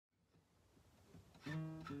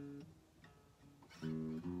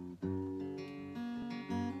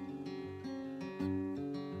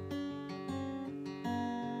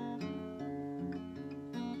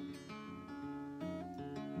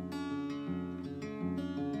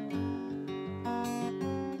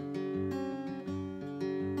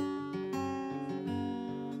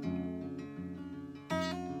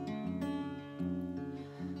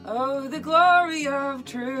Oh, the glory of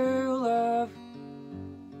true love.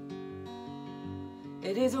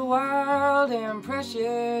 It is a wild and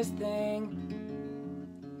precious thing.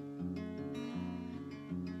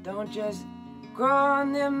 Don't just grow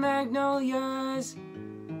on them magnolias.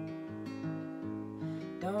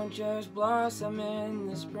 Don't just blossom in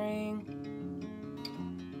the spring.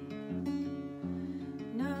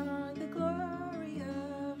 No, the glory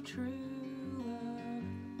of true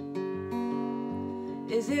love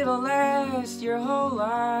is it'll last your whole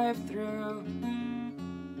life through.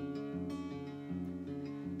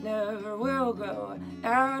 Never will grow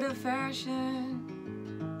out of fashion.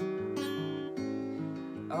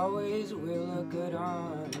 Always will look good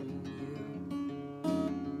on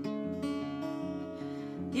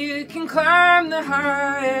you. You can climb the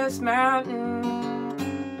highest mountain,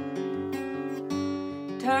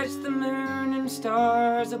 touch the moon and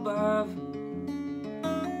stars above,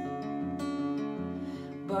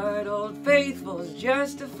 but Old Faithful's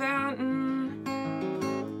just a fountain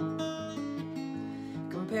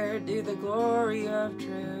compared to the glory of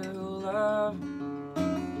true love.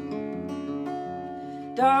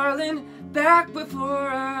 Darling, back before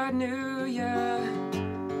I knew ya,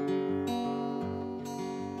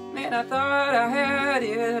 man, I thought I had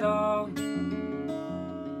it all.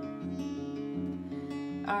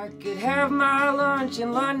 I could have my lunch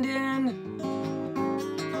in London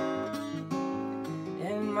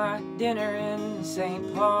and my dinner in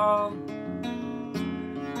St. Paul.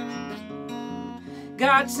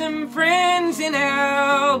 Got some friends in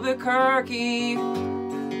Albuquerque,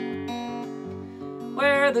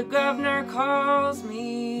 where the governor calls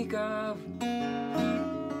me Gov.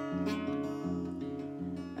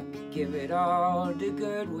 I could give it all to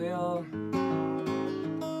Goodwill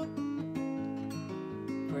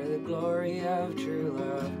for the glory of true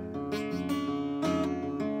love.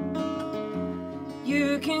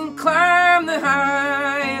 You can climb the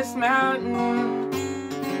highest mountain,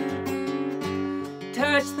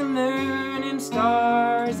 touch the moon and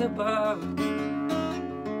stars above,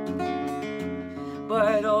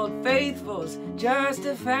 but Old Faithful's just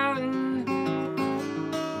a fountain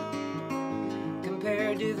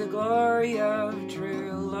compared to the glory of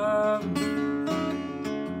true love.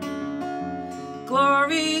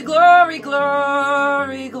 Glory, glory,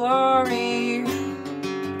 glory, glory.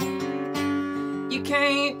 You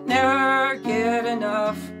can't never get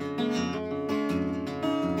enough.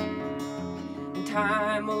 And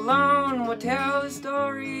time alone will tell the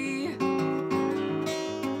story.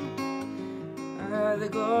 The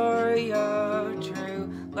glory of true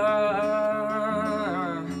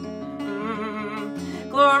love.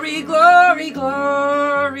 Glory, glory,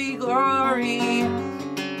 glory, glory.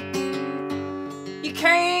 You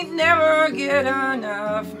can't never get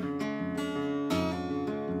enough.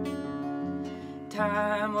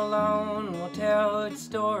 Time alone will tell its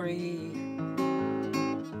story.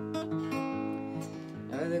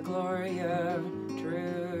 The glory of